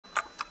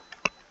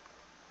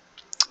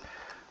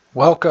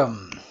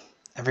Welcome,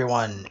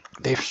 everyone.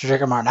 Thanks for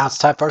checking out. Now it's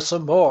time for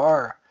some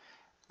more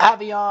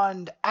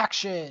Aveyond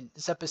action.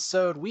 This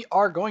episode, we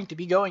are going to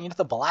be going into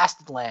the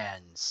Blasted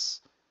Lands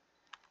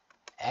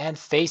and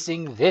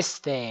facing this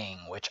thing,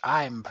 which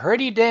I'm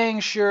pretty dang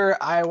sure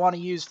I want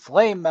to use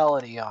Flame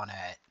Melody on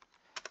it.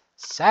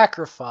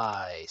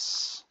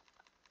 Sacrifice,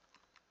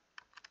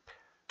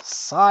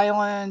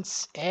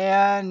 Silence,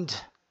 and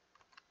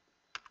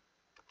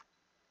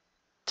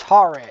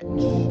Turret.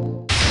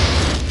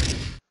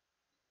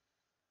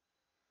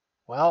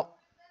 Well,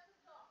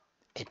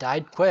 it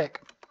died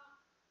quick.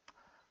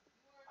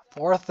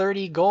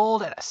 430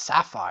 gold and a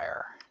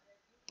sapphire.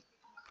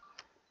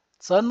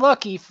 It's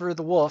unlucky for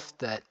the wolf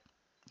that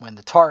when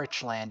the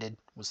torch landed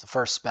was the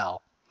first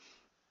spell.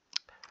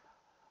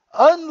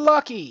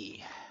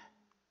 Unlucky!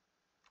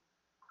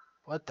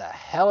 What the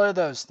hell are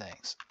those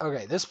things?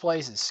 Okay, this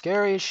place is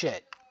scary as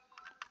shit.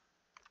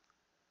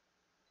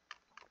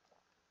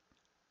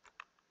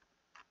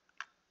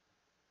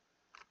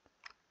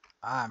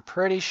 I'm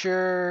pretty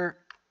sure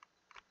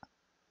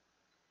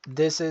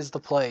this is the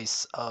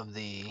place of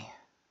the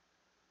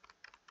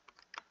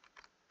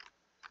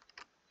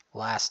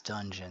last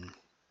dungeon.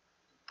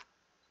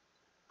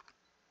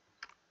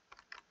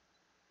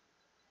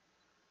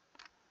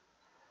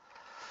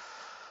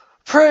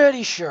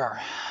 Pretty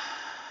sure.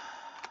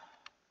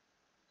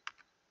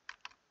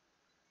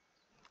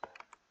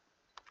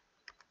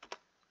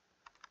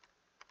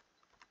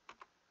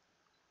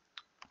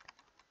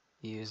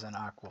 Use an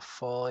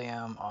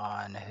aquafolium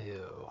on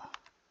who?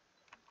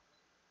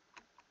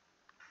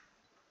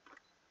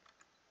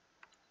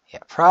 Yeah,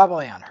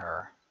 probably on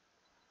her.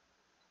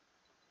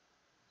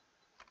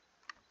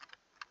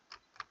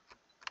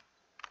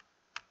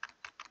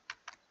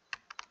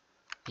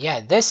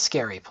 Yeah, this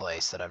scary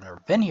place that I've never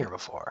been here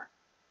before.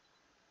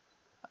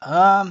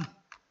 I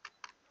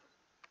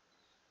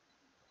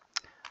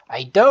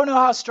don't know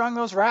how strong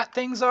those rat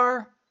things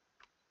are,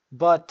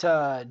 but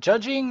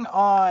judging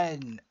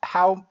on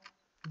how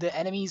the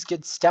enemies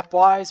get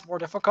stepwise more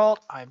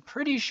difficult, I'm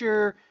pretty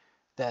sure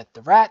that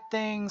the rat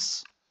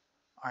things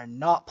are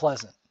not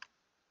pleasant.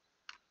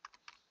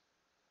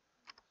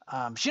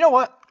 But you know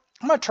what?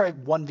 I'm going to try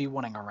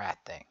 1v1ing a rat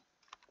thing.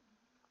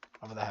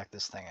 Whatever the heck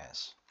this thing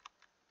is.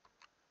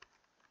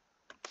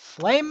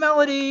 Flame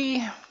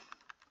Melody.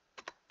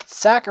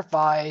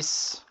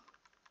 Sacrifice.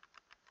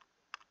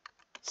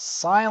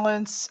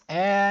 Silence.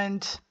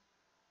 And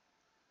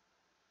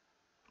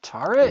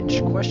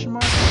Turret? Question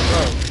mark?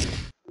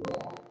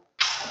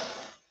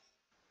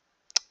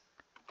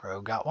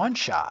 Rogue got one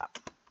shot.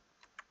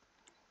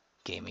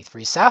 Gave me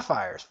 3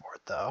 sapphires for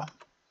it, though.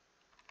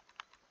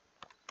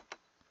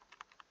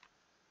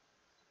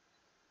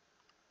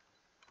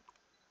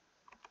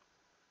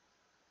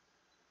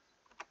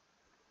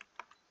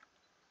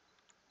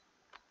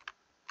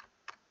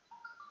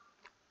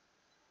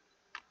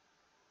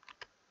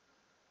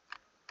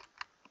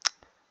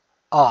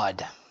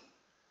 Odd.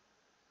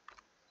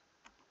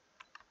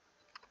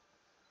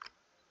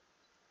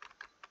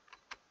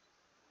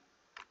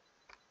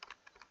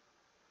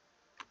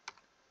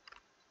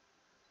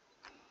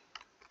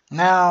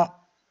 Now,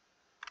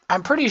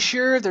 I'm pretty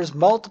sure there's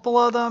multiple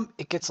of them.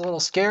 It gets a little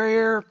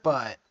scarier,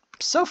 but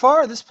so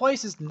far this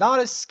place is not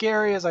as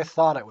scary as I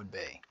thought it would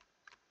be.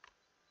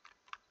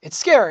 It's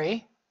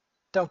scary,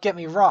 don't get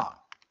me wrong,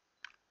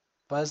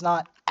 but it's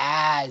not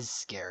as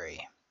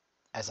scary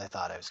as I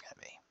thought it was going to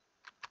be.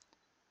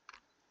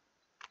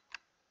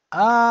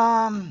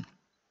 I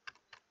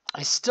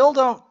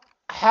still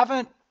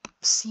haven't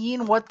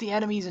seen what the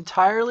enemies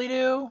entirely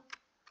do,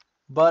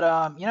 but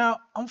you know,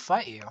 I'll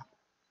fight you.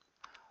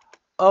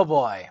 Oh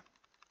boy.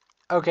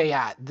 Okay,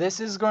 yeah, this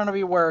is going to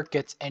be where it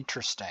gets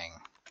interesting.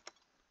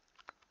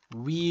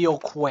 Real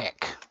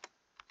quick.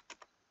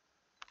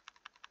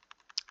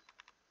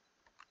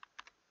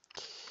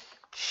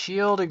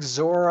 Shield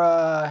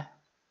Exora.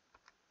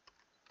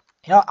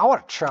 You know, I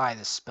want to try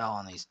this spell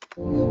on these.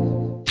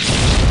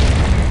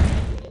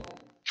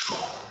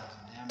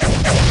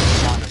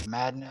 Sound of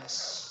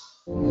Madness.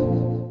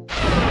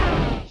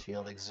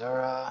 Shield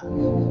Exora.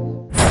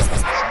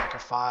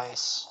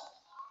 Sacrifice.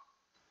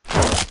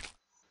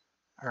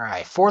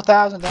 Alright,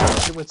 4,000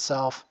 damage to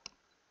itself.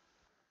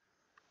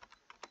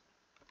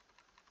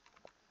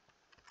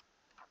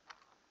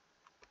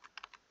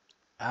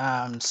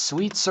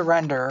 Sweet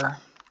Surrender.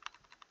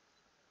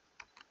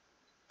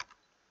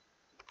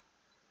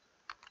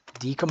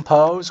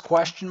 Decompose,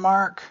 question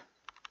mark.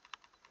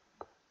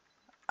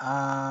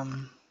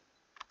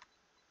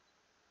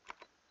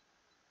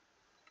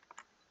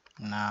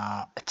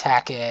 No,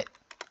 attack it.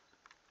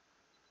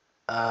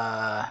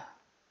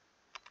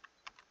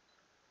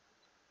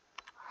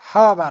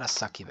 How about a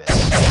succubus?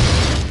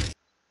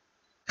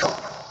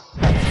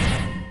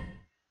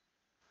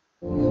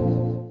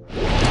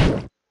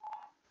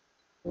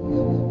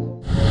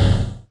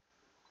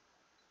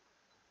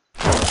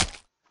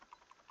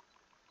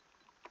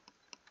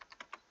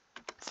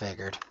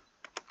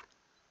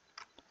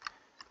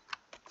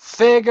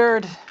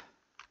 Figured.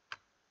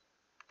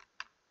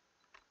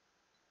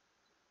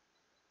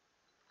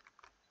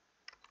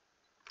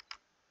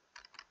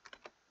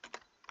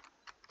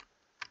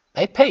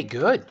 They pay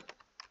good.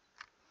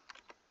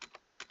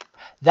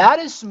 That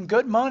is some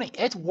good money.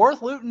 It's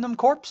worth looting them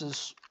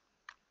corpses.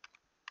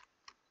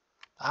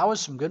 That was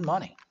some good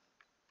money.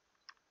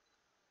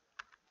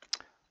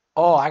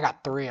 Oh, I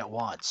got 3 at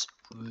once.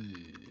 Ooh.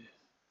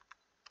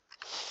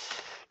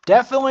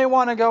 Definitely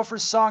want to go for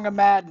Song of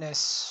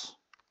Madness.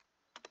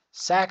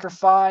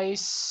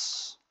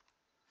 Sacrifice.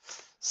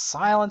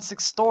 Silence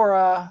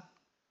Extora.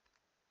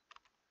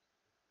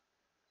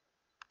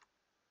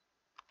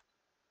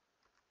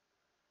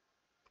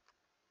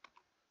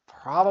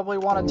 Probably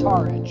want a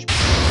Tarage.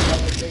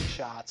 Big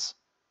shots.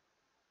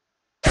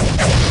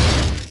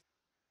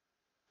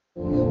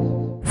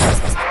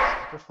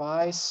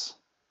 Sacrifice.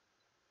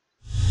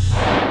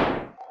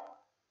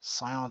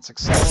 Silence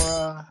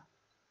Extora.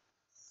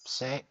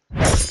 See?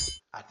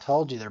 I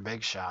told you they're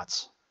big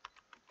shots.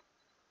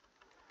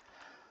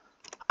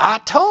 I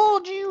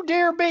told you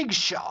they're big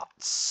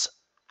shots.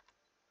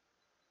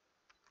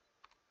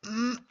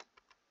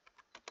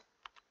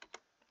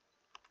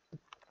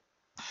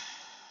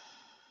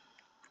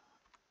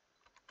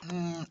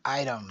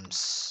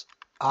 Items.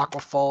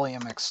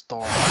 Aquafolium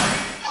Extora.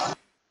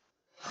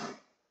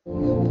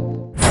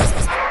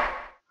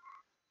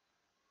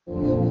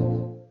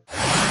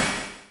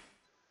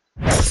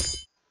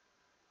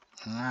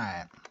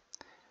 Alright.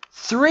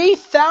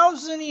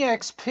 3,000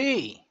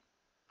 EXP.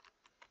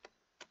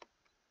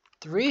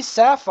 3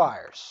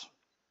 sapphires.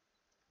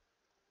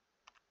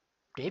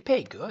 They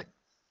pay good.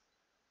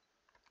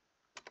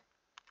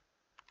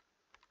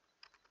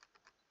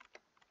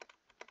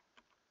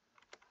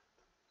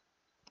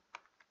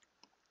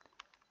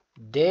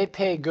 They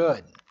pay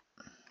good.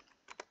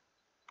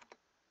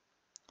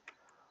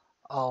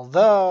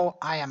 Although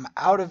I am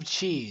out of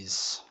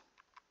cheese.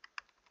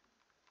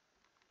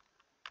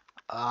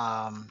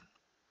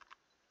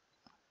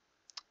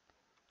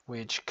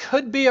 Which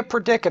could be a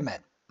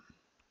predicament.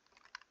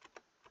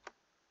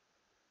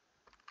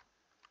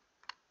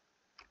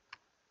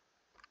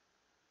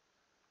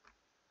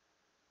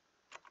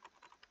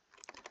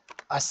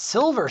 A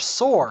silver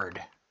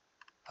sword.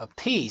 A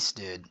piece,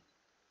 dude.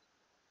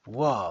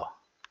 Whoa.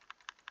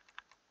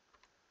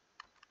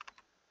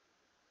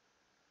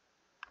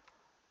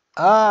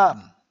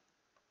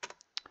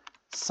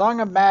 Song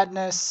of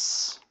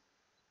Madness.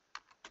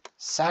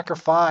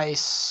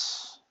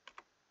 Sacrifice.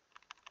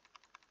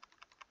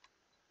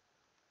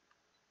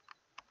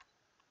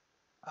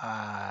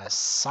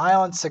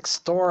 Silence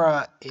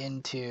Extora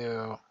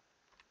into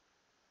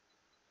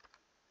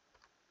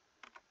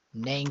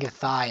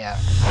Nangathia.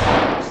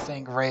 I don't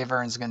think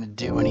Ravern's gonna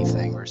do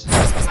anything versus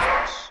these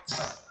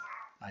players.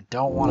 I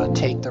don't want to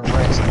take the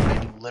risk. I'm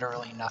gonna do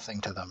literally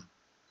nothing to them.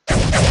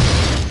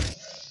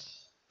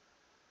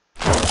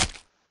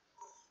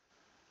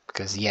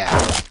 Because,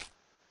 yeah,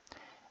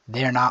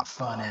 they're not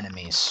fun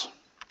enemies.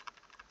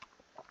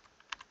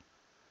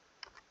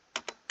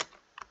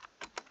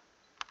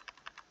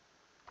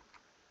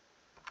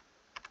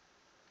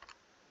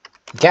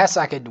 Guess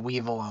I could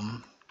weevil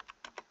them.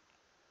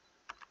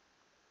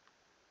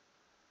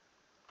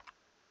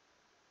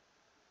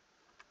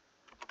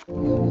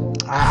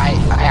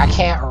 I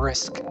can't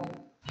risk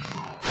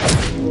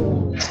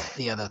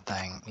the other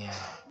thing. Yeah,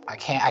 I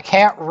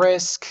can't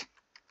risk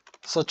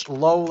such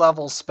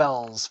low-level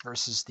spells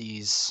versus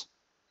these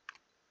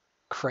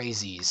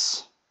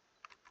crazies,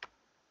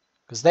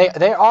 because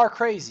they are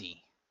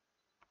crazy.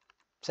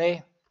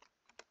 See,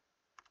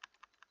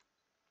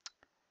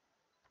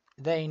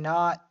 they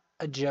not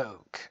a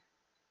joke.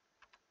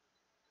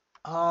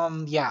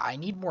 Yeah, I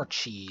need more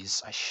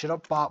cheese. I should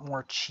have bought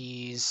more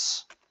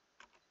cheese.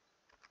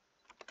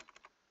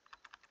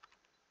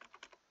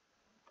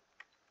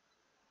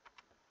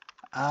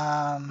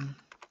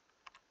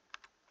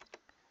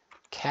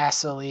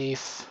 Castle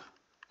leaf.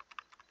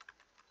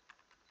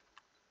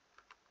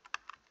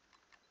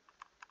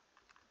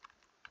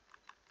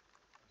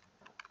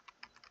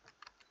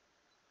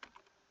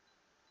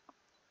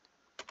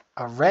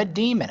 A red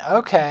demon.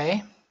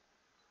 Okay.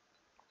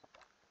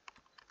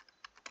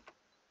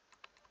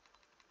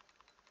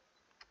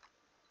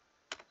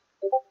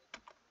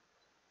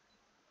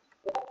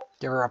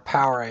 Give her a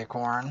power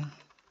acorn.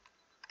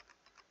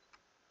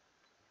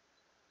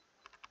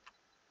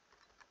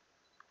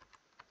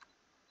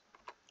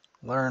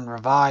 Learn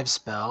revive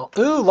spell.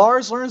 Ooh,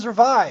 Lars learns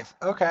revive.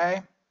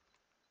 Okay.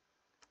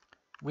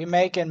 We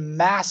making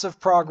massive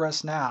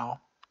progress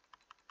now.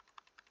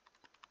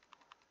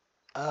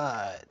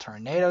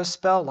 Tornado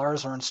spell.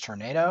 Lars learns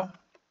tornado.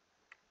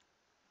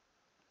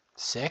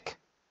 Sick.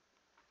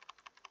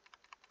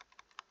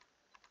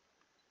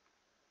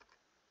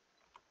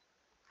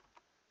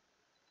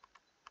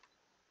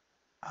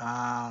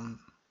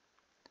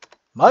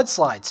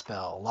 Mudslide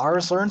spell.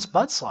 Lars learns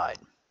mudslide.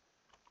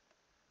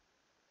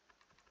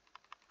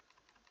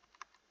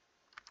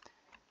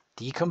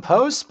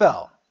 Decompose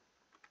spell.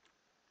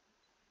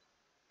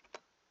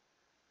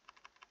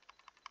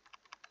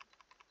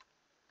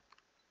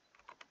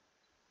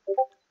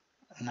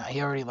 No,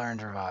 he already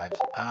learned revive.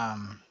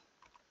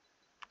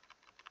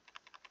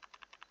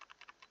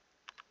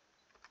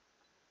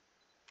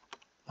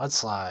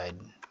 Mudslide.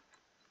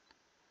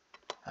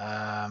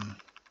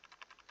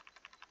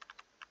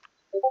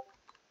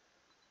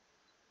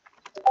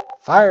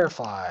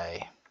 Firefly.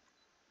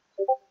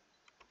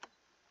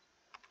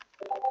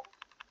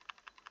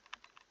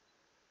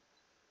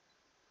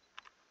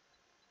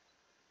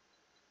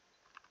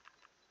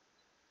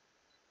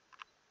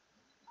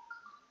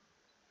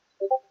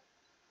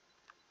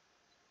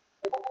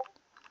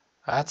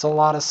 That's a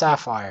lot of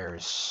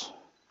sapphires.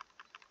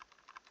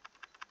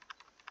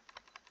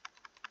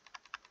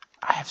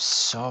 I have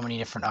so many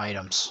different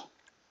items.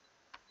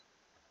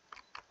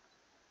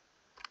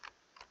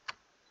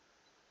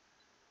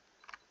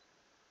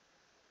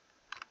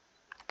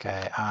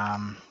 Okay,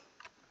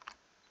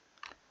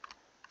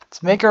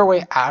 let's make our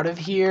way out of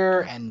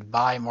here and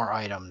buy more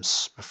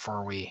items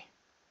before we...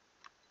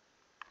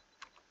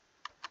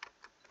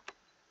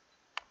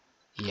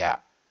 Yeah.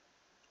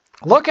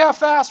 Look how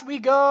fast we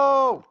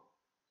go!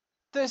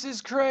 This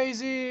is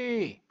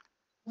crazy!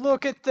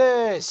 Look at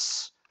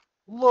this!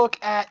 Look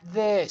at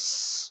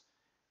this!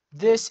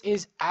 This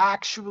is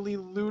actually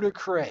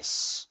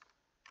ludicrous.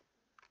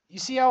 You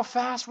see how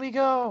fast we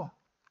go?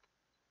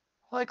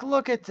 Like,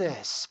 look at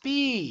this.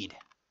 Speed.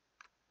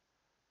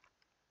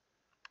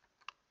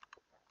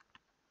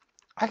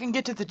 I can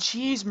get to the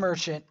cheese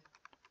merchant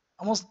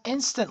almost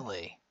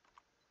instantly.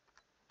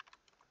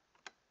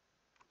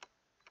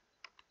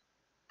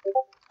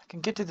 I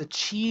can get to the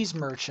cheese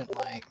merchant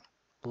like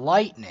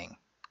lightning.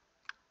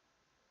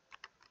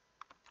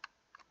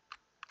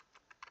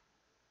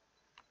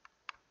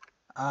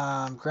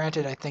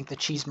 Granted, I think the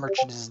cheese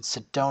merchant is in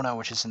Sedona,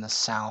 which is in the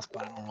south,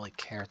 but I don't really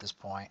care at this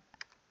point.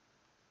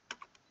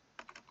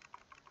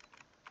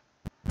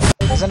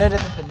 Isn't it in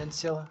the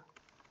peninsula?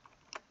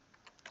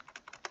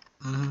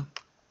 Mm-hmm.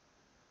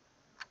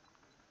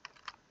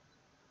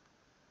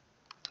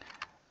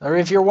 Or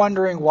if you're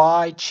wondering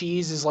why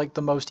cheese is like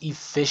the most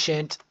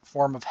efficient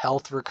form of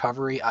health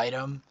recovery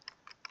item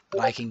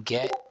that I can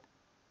get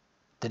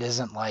that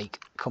isn't like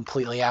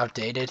completely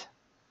outdated.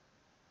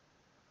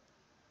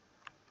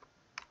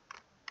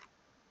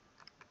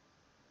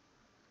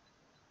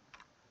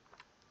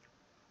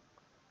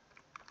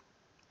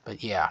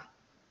 But yeah.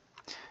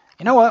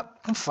 You know what?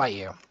 I'll fight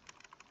you.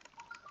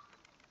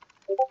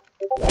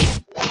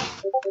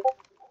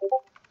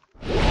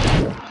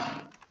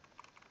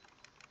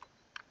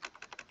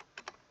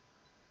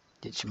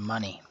 Get your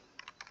money.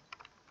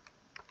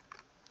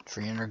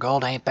 300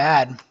 gold ain't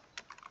bad.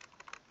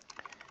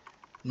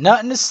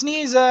 Nothing to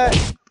sneeze at.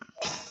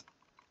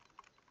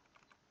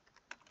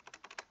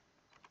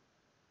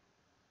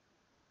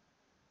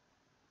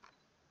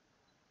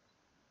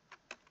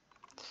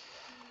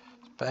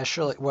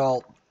 Especially,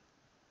 well...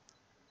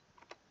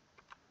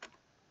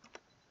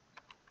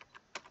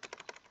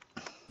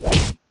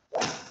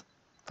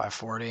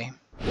 540.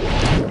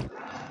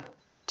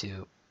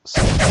 2.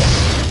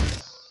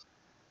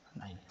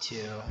 92.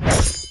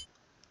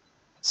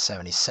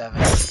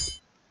 77.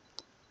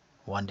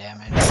 1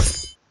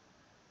 damage.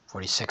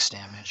 46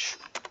 damage.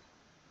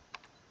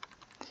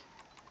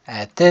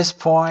 At this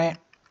point,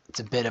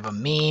 it's a bit of a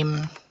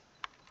meme.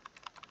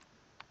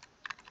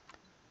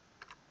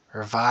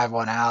 Revive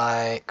one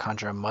ally,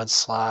 conjure a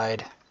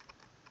mudslide.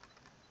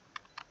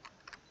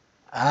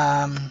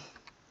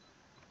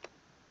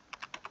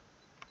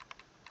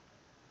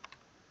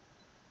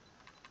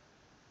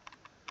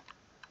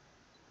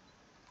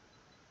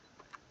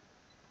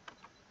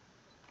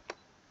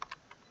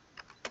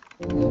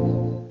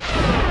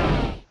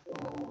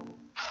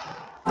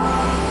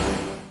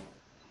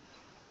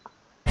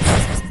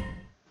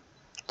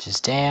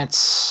 Just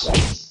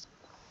dance.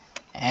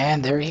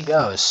 And there he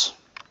goes.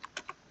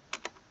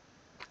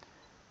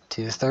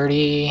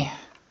 230.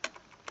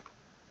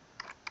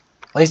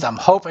 At least I'm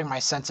hoping my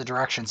sense of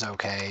direction's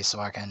okay, so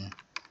I can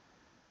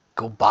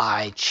go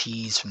buy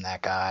cheese from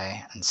that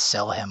guy and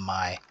sell him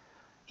my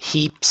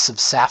heaps of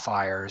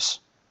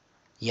sapphires.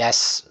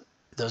 Yes,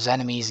 those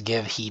enemies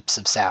give heaps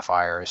of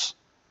sapphires.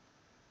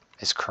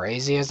 As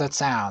crazy as that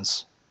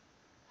sounds.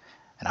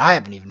 And I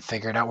haven't even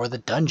figured out where the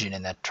dungeon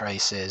in that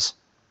trace is.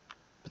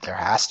 But there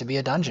has to be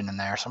a dungeon in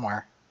there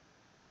somewhere.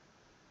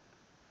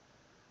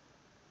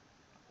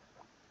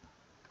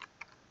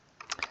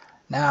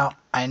 Now,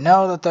 I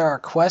know that there are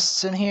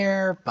quests in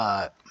here,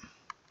 but...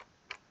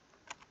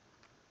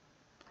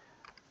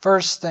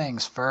 First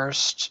things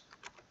first.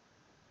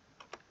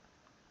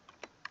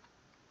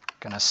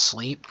 Gonna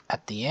sleep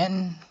at the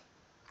inn.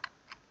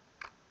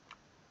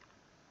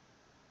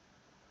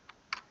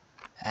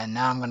 And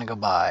now I'm gonna go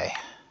buy.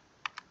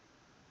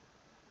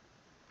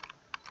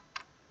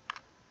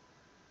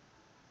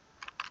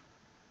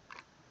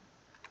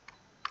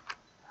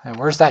 Hey,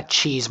 where's that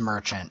cheese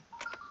merchant?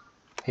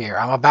 Here,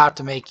 I'm about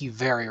to make you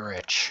very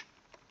rich.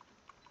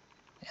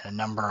 In a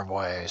number of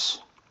ways.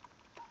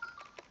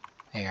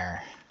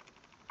 Here.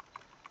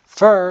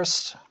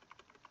 First,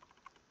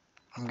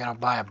 I'm gonna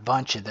buy a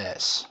bunch of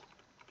this.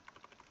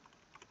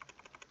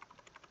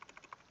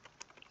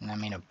 And I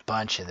mean a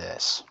bunch of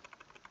this.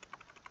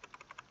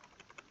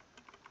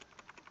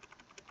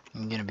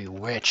 I'm gonna be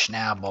rich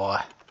now, boy.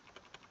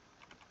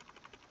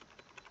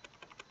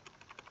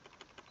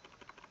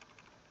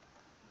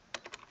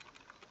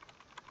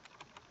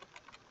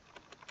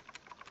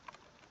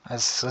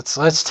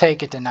 Let's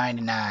take it to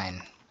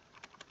 99.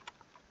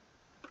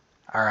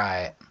 All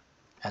right,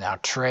 and now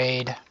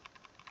trade.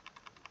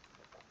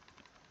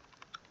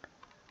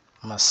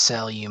 I'm gonna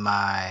sell you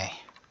my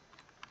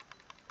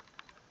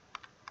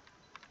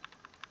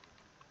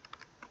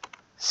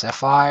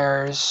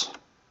sapphires.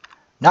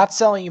 Not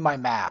selling you my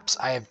maps.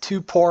 I have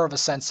too poor of a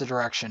sense of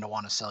direction to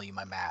want to sell you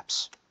my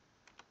maps.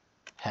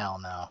 Hell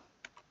no.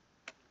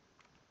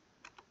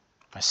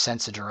 My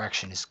sense of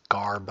direction is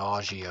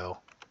garbaggio.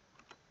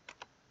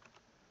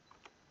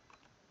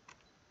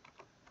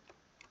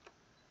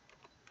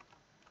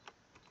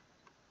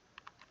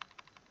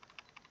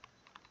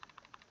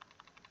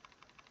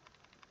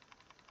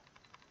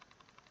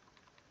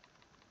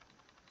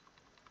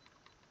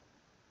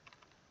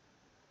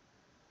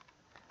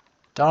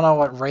 Don't know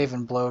what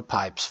Raven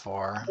blowpipe's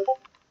for.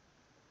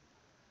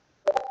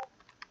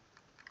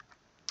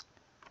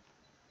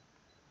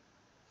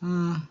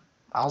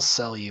 I'll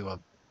sell you a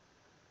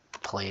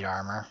plate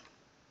armor.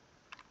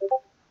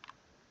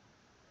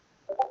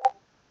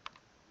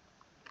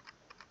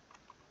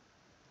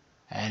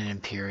 And an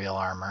Imperial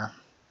armor.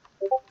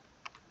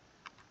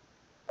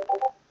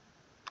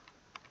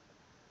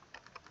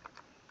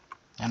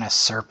 And a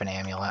Serpent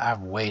amulet. I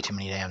have way too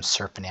many damn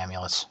Serpent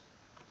amulets.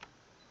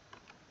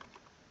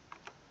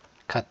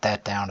 Cut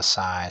that down to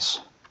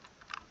size.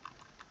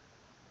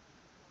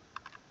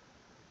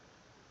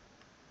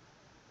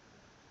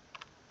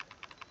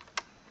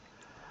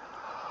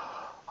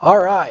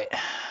 Alright.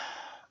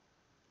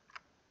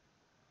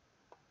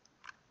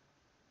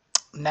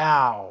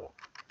 Now,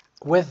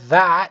 with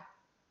that,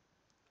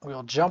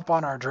 we'll jump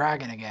on our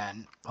dragon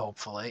again,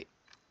 hopefully,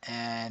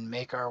 and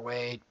make our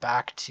way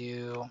back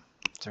to,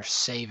 they're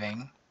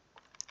saving,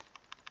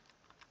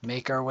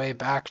 make our way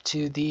back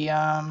to the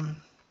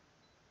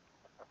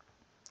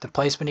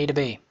place we need to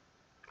be.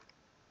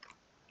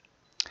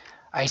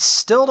 I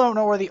still don't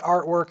know where the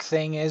artwork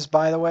thing is,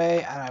 by the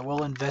way, and I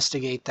will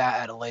investigate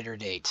that at a later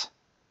date.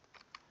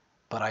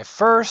 But I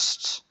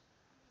first,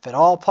 if at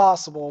all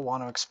possible,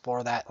 want to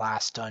explore that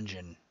last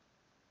dungeon.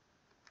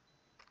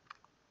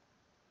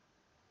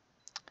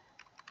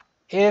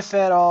 If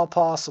at all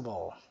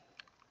possible.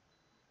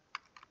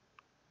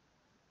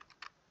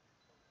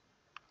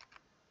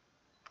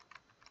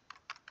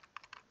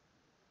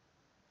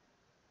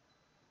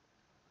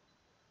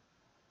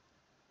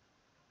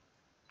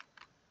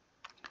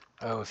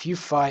 Oh, if you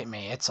fight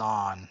me, it's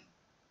on.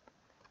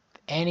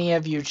 If any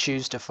of you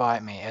choose to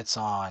fight me, it's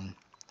on.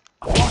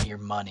 I want your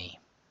money.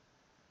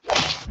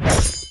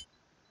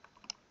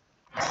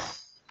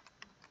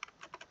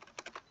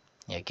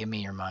 Yeah, give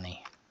me your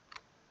money.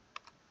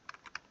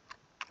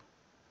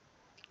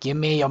 Give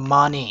me your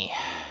money.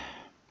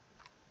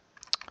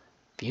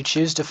 If you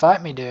choose to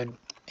fight me, dude,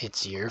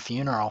 it's your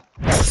funeral.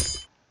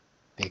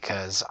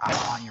 Because I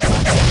want your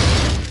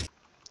money.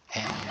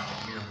 And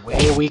you're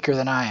way weaker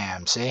than I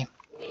am, see?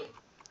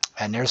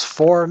 And there's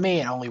 4 of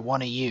me and only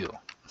 1 of you.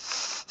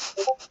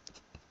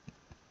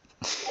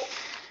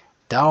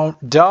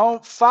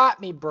 Don't fight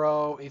me,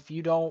 bro, if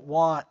you don't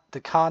want the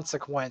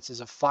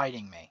consequences of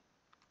fighting me.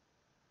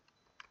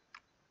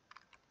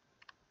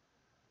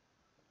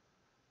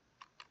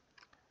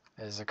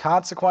 As the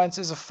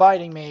consequences of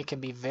fighting me can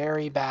be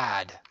very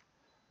bad.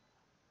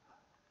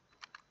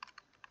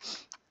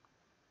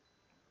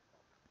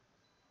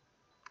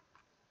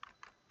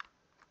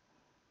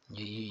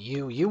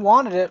 You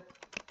wanted it.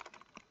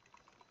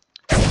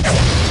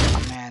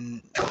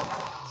 And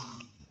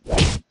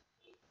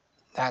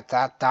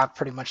that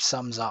pretty much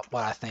sums up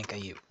what I think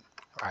of you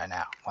right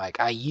now. Like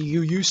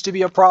you used to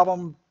be a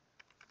problem,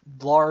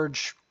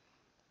 large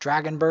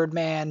dragon bird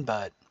man,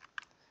 but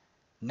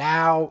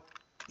now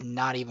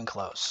not even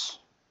close.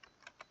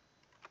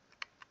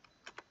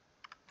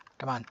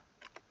 Come on.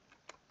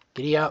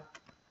 Giddy up.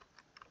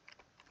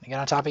 Let me get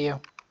on top of you.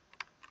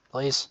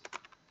 Please.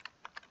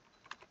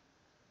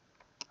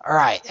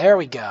 Alright, there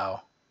we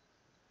go.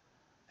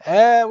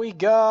 There we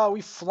go.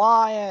 We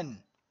flying.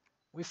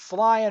 We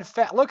flying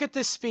fast. Look at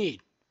this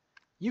speed.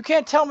 You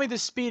can't tell me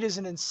this speed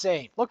isn't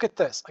insane. Look at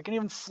this. I can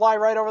even fly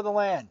right over the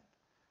land.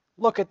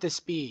 Look at this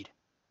speed.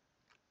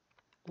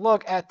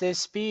 Look at this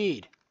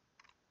speed.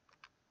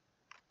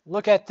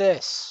 Look at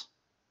this.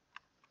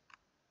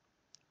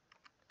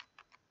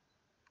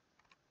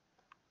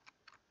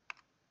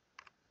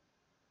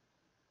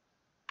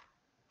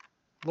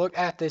 Look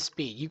at this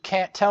speed. You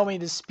can't tell me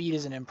this speed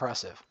isn't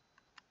impressive.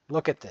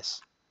 Look at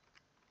this.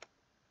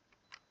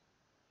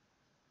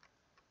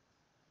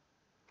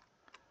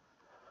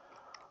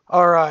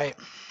 Alright.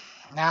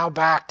 Now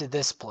back to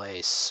this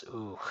place.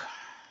 Ooh.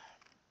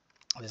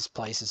 This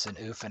place is an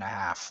oof and a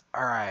half.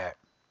 Alright.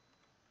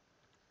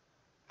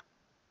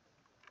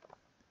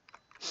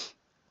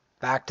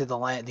 Back to the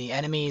land. The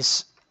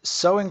enemy's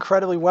so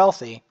incredibly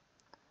wealthy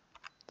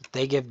that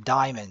they give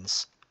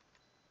diamonds.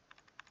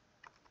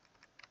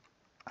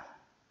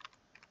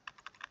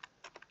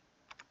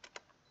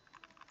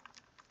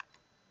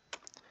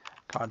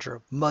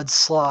 Conjure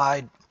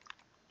mudslide.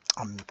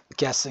 I'm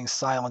guessing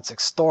silence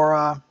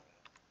Extora.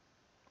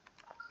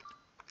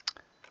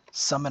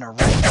 Summon a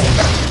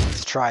red.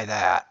 Let's try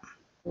that.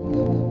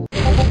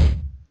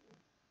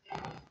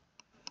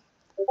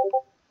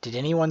 Did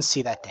anyone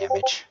see that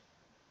damage?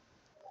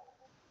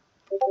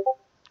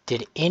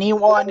 Did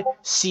anyone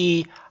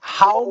see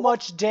how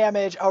much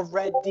damage a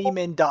red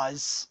demon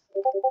does?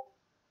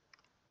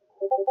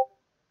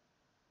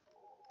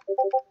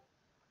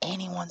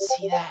 Anyone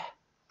see that?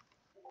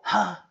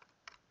 Huh?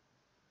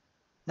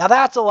 Now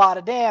that's a lot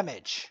of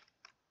damage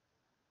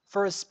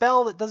for a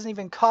spell that doesn't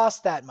even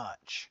cost that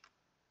much.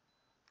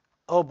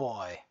 Oh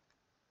boy.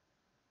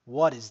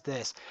 What is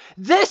this?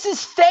 This is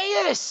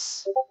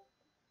Theus!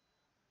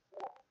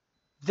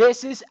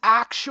 This is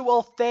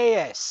actual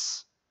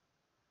Theus.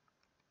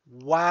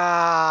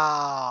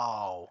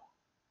 Wow.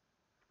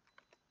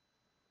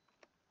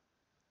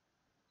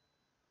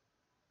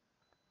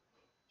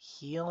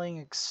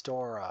 Healing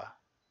Extora.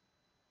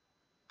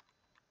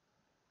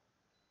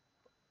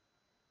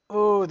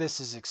 Oh, this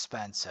is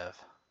expensive.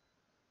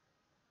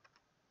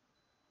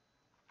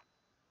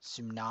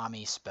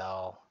 Tsunami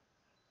spell.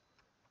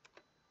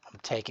 I'm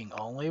taking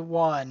only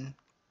one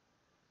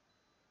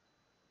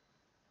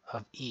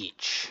of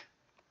each.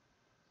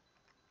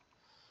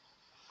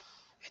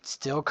 It's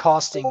still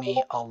costing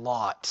me a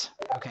lot.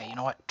 Okay, you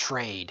know what?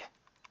 Trade.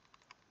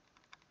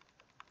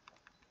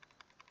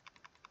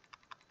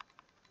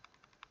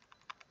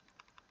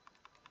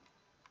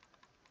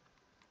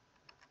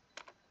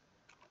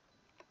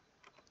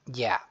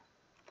 Yeah,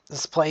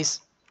 this place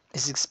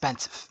is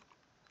expensive.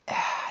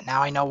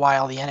 Now I know why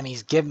all the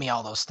enemies give me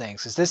all those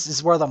things, because this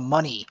is where the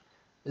money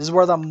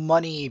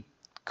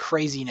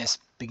craziness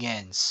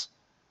begins.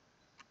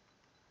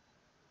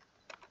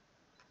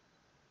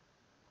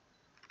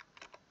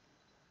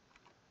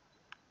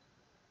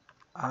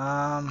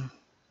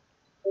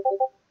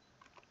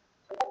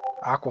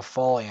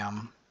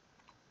 Aquafolium.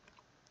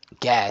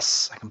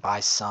 Guess I can buy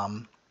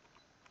some.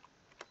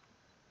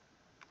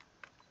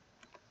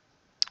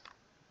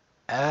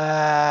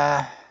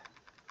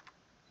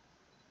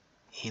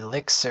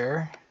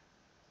 Elixir.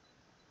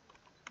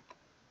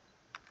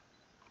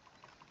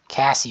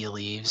 Cassia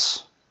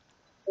leaves.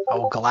 I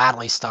will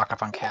gladly stock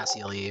up on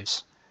cassia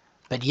leaves.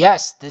 But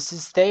yes, this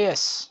is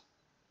Theus.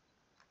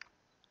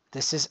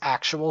 This is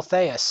actual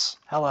Theus.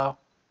 Hello.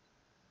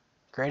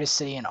 Greatest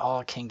city in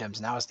all kingdoms.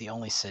 Now is the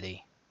only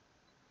city.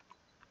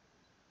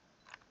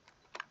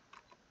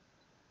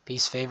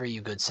 Peace favor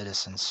you, good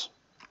citizens.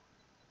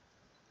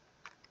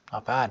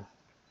 Not bad.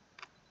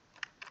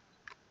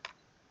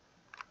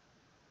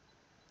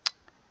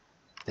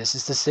 This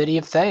is the city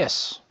of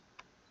Theus.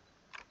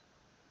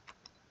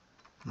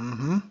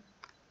 Mm-hmm.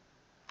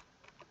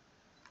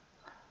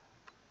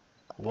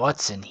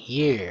 What's in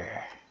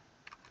here?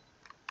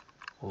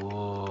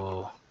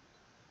 Ooh.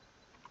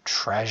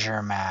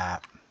 Treasure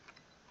map.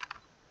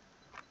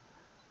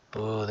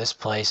 Ooh, this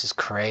place is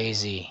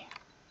crazy.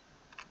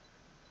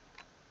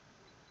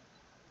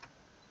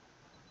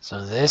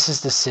 So this is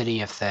the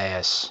city of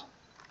Theus.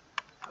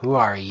 Who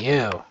are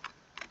you?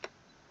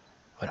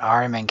 When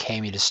Ahriman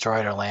came, he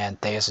destroyed our land.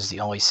 Theus is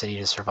the only city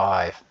to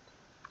survive.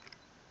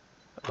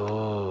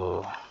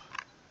 Ooh.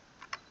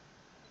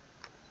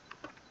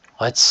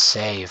 Let's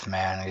save,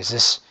 man.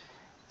 Is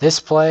this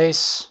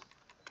place?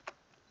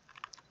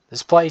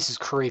 This place is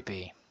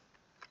creepy.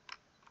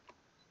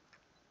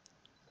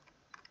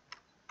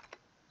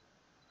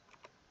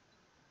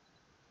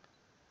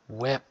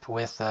 Whip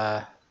with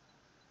a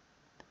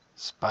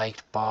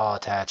spiked ball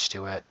attached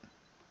to it.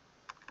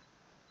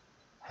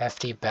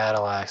 Hefty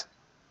battle axe.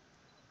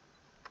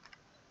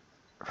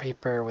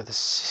 Reaper with a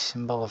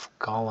symbol of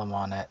Golem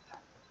on it.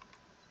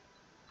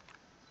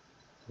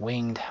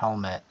 Winged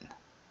helmet.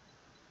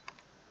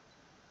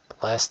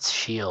 Blessed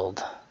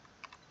shield.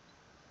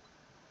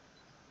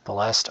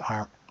 Blessed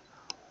arm.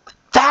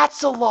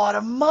 That's a lot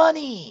of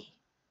money!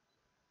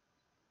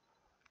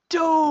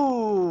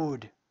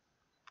 Dude!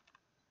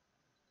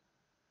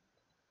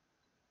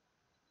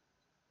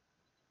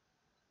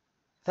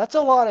 That's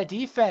a lot of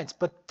defense,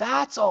 but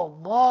that's a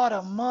lot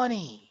of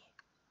money.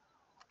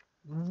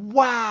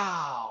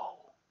 Wow!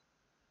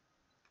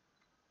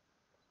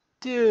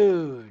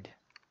 Dude!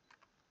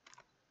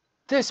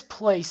 This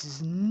place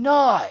is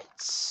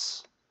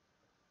nuts!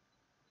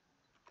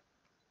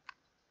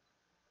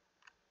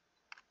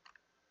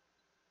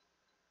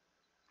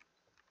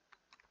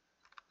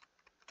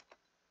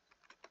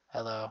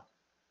 Hello.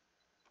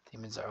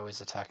 Demons are always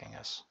attacking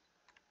us.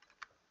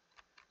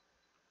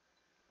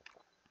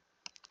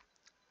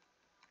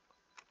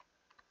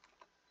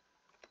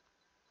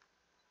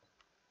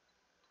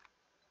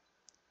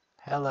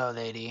 Hello,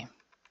 lady.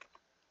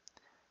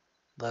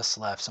 Less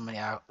left. So many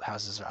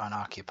houses are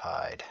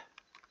unoccupied.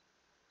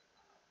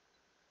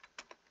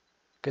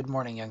 Good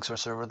morning, young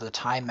sorcerer. We're the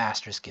Time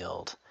Masters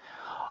Guild.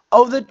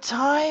 Oh, the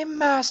Time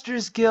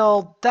Masters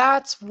Guild!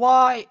 That's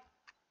why...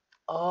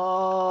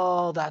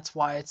 Oh, that's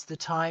why it's the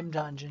Time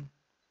Dungeon.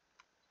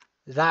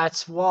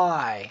 That's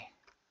why.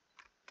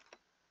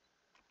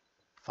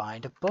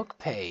 Find a book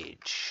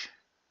page.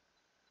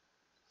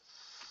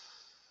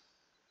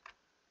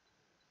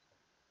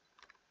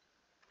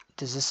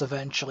 Does this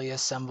eventually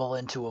assemble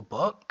into a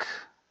book?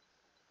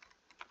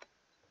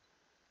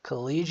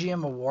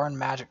 Collegium, a war and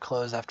magic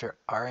closed after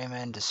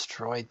Ahriman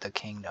destroyed the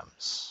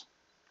kingdoms.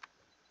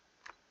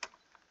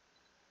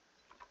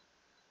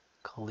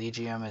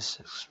 Collegium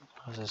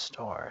closes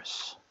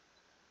doors.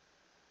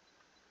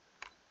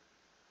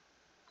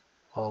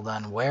 Well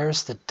then,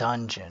 where's the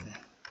dungeon?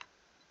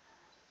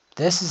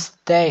 This is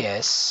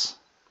Theus.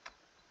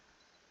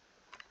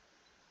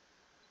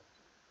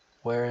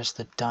 Where's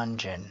the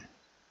dungeon?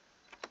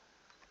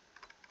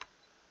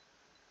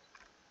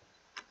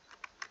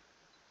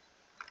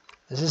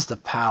 This is the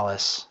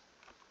palace.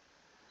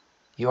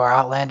 You are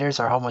Outlanders.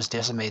 Our home was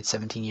decimated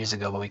 17 years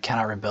ago, but we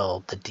cannot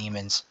rebuild. The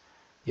demons.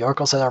 The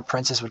oracle said our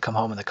princess would come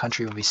home and the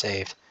country would be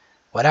saved.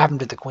 What happened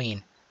to the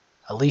queen?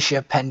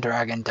 Alicia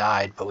Pendragon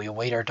died, but we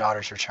await our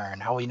daughter's return.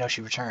 How will we know she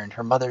returned?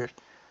 Her mother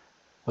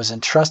was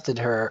entrusted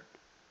her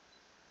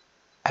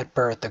at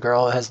birth. The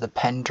girl who has the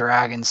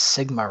Pendragon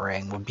Sigma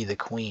ring would be the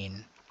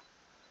queen.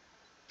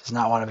 Does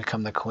not want to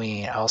become the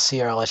queen. I'll see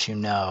her, I'll let you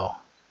know.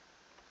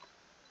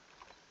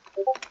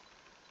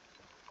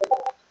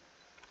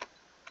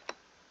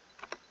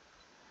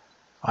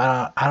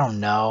 I don't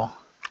know.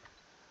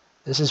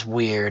 This is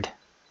weird.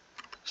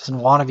 She doesn't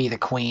want to be the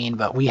queen,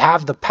 but we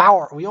have the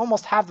power. We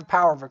almost have the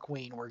power of a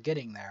queen. We're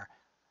getting there.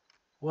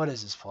 What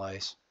is this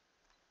place?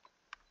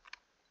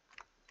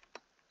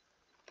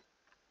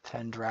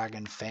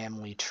 Pendragon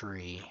family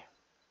tree.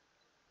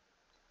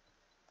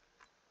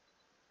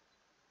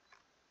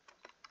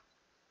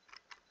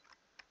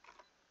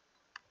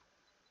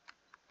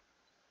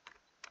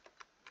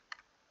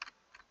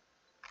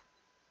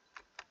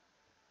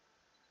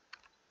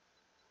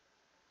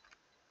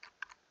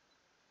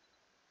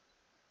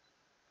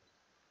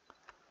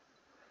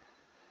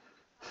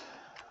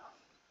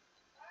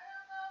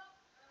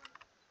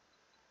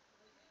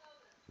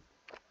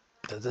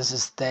 This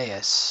is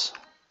Theus.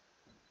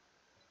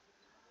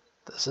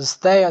 This is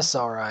Theus,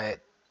 alright.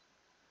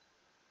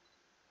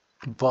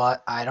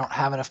 But I don't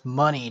have enough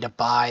money to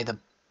buy the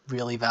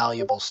really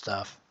valuable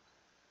stuff.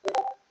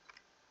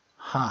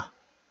 Huh.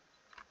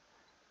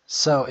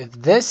 So if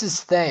this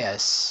is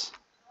Theus,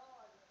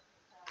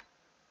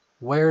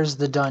 where's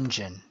the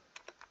dungeon?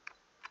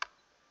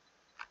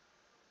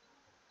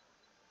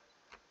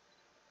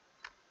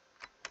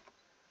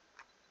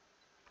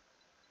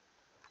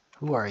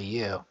 Who are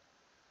you?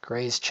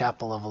 Gray's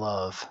Chapel of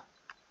Love.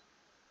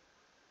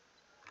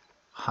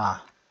 Huh.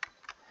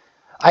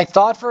 I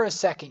thought for a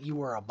second you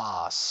were a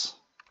boss.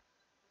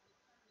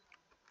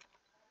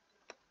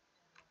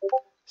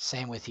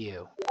 Same with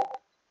you.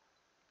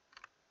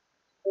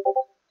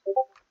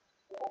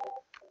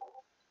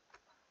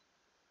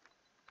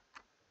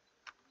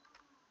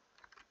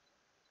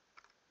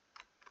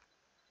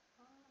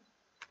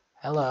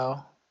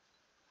 Hello.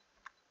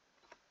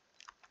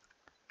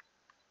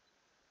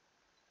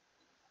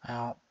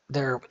 Well,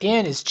 their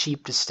inn is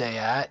cheap to stay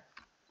at.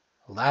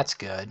 Well, that's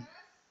good.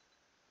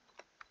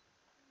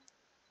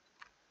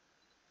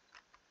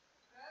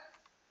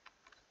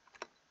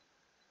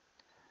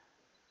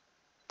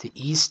 The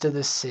east of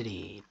the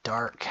city,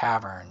 dark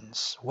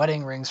caverns,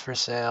 wedding rings for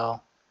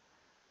sale,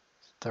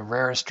 the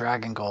rarest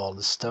dragon gold,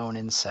 the stone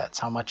insets.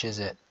 How much is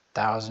it?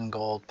 1,000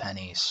 gold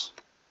pennies.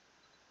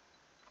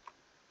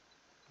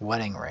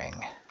 Wedding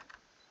ring.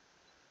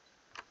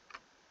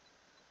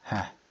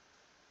 Huh.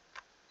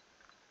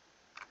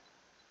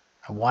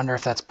 I wonder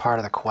if that's part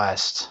of the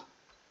quest.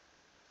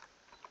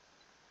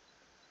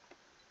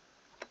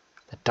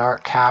 The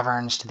dark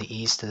caverns to the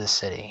east of the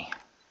city.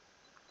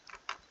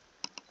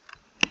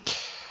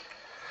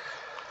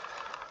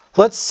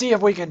 Let's see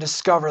if we can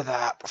discover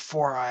that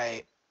before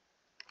I...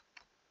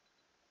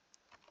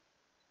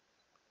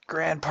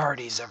 Grand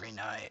parties every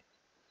night.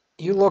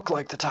 You look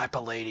like the type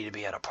of lady to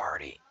be at a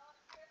party.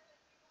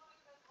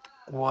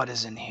 What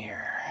is in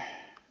here?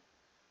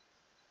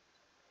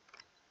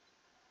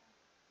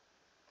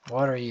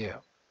 What are you?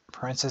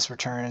 Princess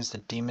returns, the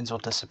demons will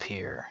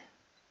disappear.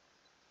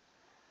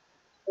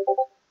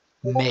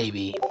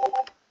 Maybe.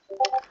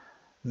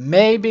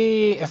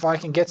 Maybe if I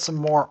can get some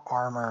more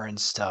armor and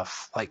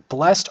stuff. Like,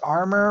 blessed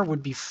armor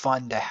would be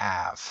fun to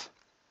have.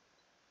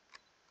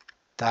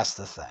 That's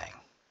the thing.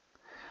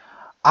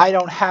 I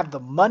don't have the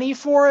money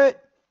for it,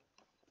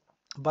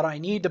 but I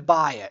need to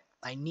buy it.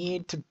 I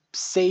need to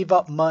save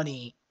up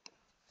money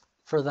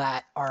for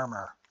that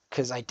armor,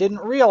 because I didn't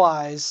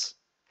realize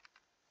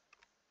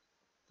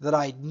that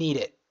I'd need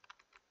it.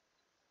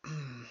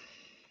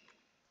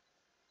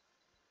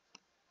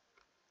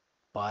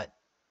 But,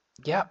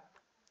 yep,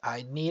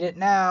 I need it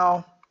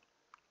now.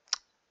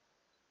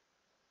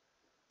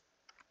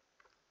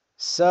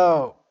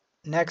 So,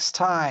 next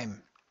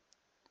time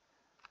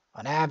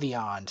on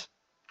Aveyond,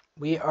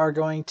 we are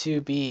going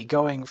to be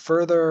going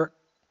further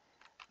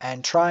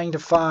and trying to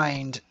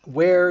find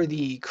where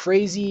the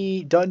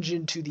crazy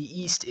dungeon to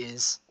the east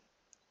is.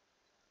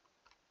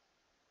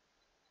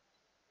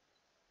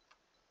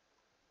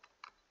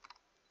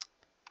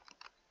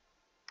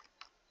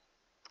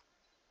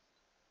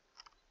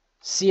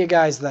 See you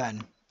guys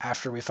then,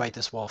 after we fight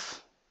this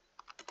wolf.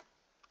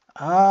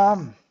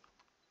 Let's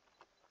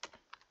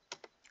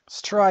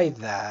try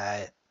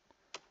that.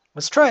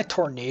 Let's try a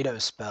tornado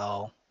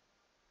spell.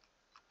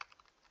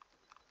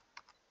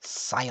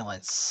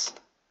 Silence.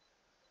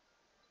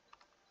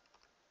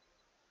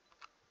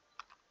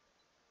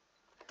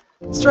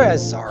 Let's try a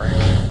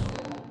Zarek.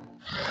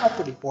 How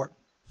pretty for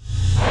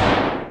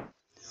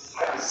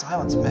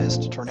Silence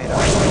missed. Tornado.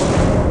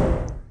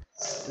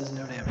 Does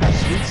no damage.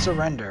 Sweet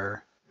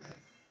surrender.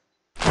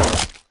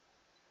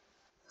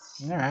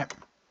 Alright.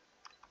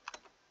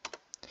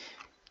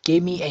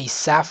 Gave me a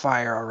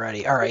sapphire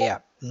already. Alright, yeah.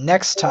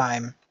 Next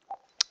time,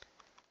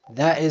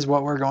 that is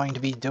what we're going to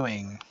be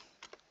doing.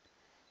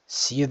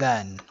 See you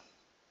then.